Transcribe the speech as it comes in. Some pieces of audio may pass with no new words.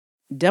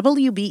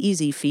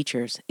WBEZ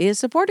Features is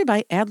supported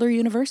by Adler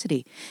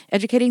University,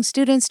 educating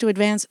students to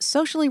advance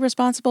socially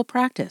responsible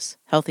practice,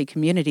 healthy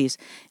communities,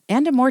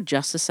 and a more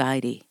just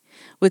society.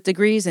 With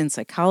degrees in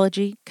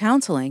psychology,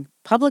 counseling,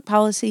 public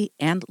policy,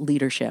 and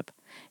leadership.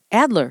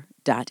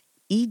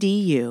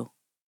 Adler.edu.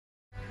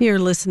 You're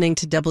listening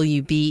to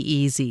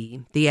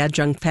WBEZ. The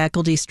adjunct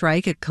faculty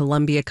strike at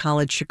Columbia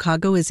College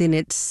Chicago is in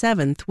its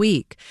 7th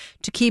week.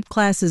 To keep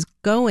classes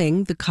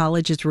going, the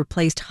college has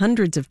replaced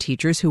hundreds of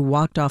teachers who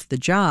walked off the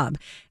job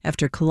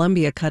after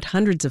Columbia cut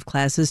hundreds of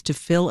classes to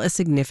fill a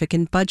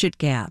significant budget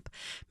gap.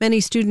 Many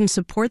students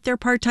support their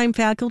part-time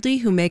faculty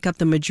who make up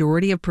the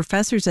majority of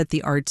professors at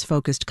the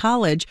arts-focused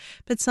college,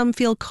 but some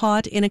feel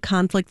caught in a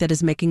conflict that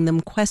is making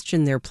them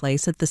question their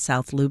place at the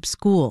South Loop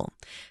School.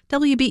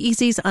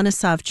 WBEZ's Anna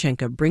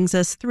Savchenko brings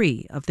us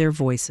 3 of their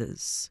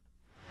voices.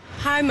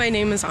 Hi, my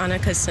name is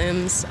Annika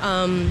Sims.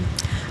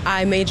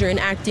 I major in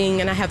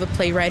acting and I have a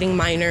playwriting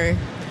minor.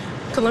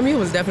 Columbia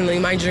was definitely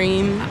my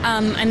dream.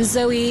 I'm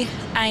Zoe.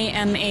 I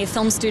am a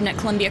film student at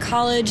Columbia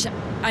College.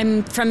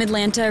 I'm from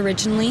Atlanta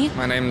originally.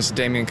 My name is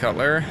Damian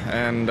Cutler,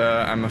 and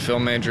I'm a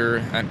film major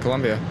at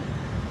Columbia.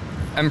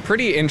 I'm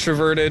pretty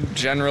introverted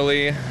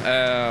generally.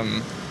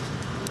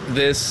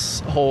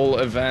 This whole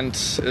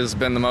event has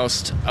been the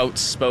most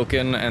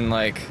outspoken and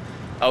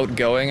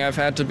outgoing I've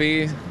had to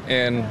be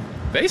in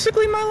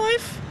basically my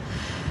life.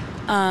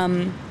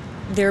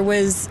 There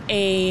was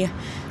a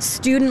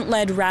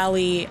student-led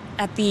rally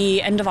at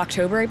the end of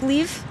October, I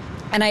believe,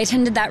 and I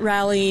attended that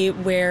rally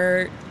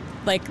where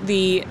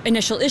the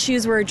initial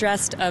issues were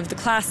addressed of the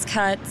class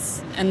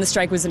cuts, and the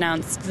strike was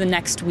announced the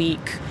next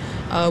week.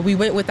 We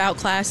went without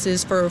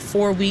classes for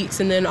 4 weeks,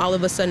 and then all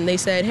of a sudden they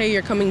said, hey,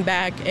 you're coming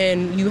back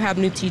and you have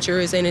new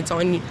teachers and it's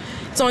on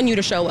you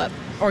to show up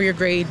or your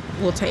grade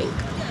will tank.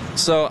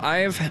 So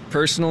I've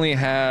personally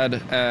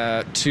had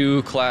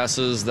 2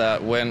 classes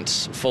that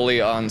went fully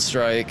on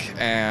strike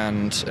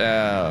and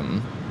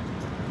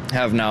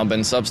have now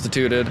been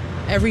substituted.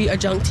 Every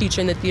adjunct teacher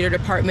in the theater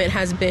department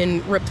has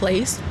been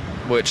replaced,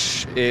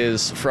 which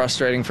is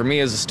frustrating for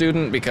me as a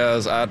student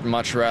because I'd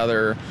much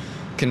rather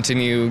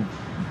continue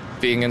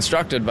being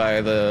instructed by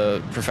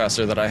the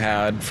professor that I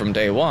had from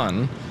day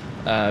one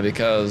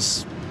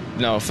because,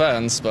 no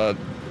offense, but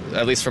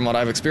at least from what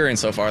I've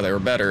experienced so far, they were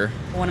better.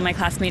 One of my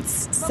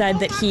classmates said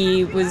that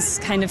he was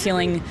kind of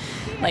feeling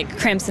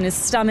cramps in his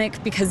stomach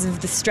because of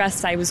the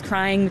stress. I was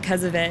crying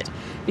because of it,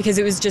 because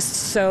it was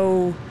just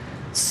so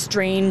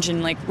strange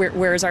and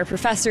where's our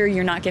professor?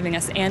 You're not giving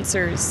us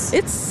answers.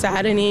 It's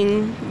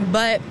saddening,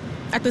 but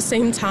at the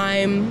same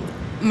time,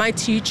 my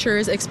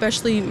teachers,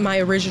 especially my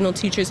original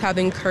teachers, have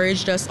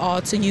encouraged us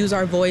all to use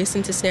our voice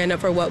and to stand up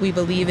for what we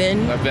believe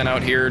in. I've been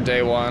out here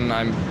day one.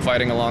 I'm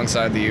fighting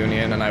alongside the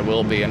union, and I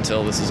will be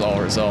until this is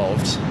all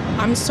resolved.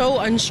 I'm so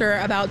unsure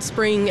about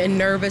spring and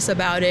nervous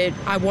about it.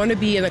 I want to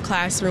be in a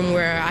classroom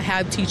where I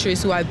have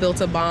teachers who I've built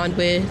a bond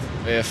with.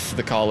 If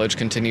the college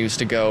continues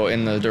to go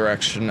in the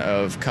direction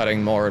of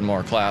cutting more and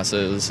more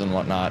classes and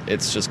whatnot,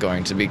 it's just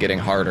going to be getting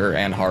harder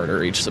and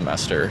harder each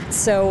semester.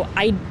 So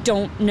I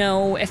don't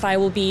know if I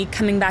will be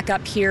coming back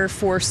up here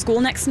for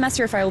school next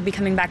semester, if I will be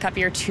coming back up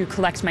here to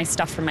collect my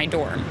stuff from my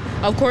dorm.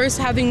 Of course,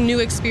 having new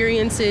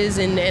experiences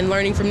and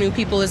learning from new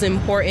people is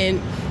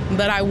important,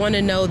 but I want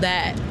to know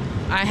that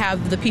I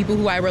have the people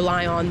who I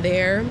rely on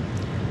there.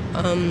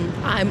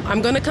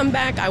 I'm going to come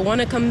back. I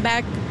want to come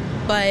back,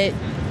 but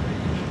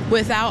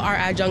without our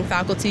adjunct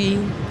faculty,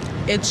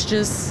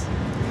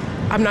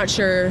 I'm not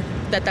sure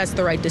that that's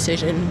the right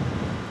decision.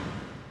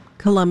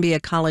 Columbia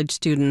College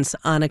students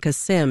Annika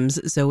Sims,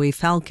 Zoe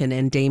Falcon,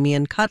 and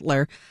Damian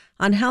Cutler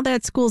on how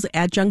that school's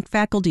adjunct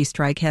faculty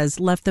strike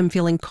has left them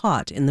feeling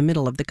caught in the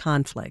middle of the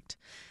conflict.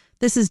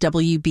 This is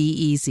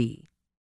WBEZ.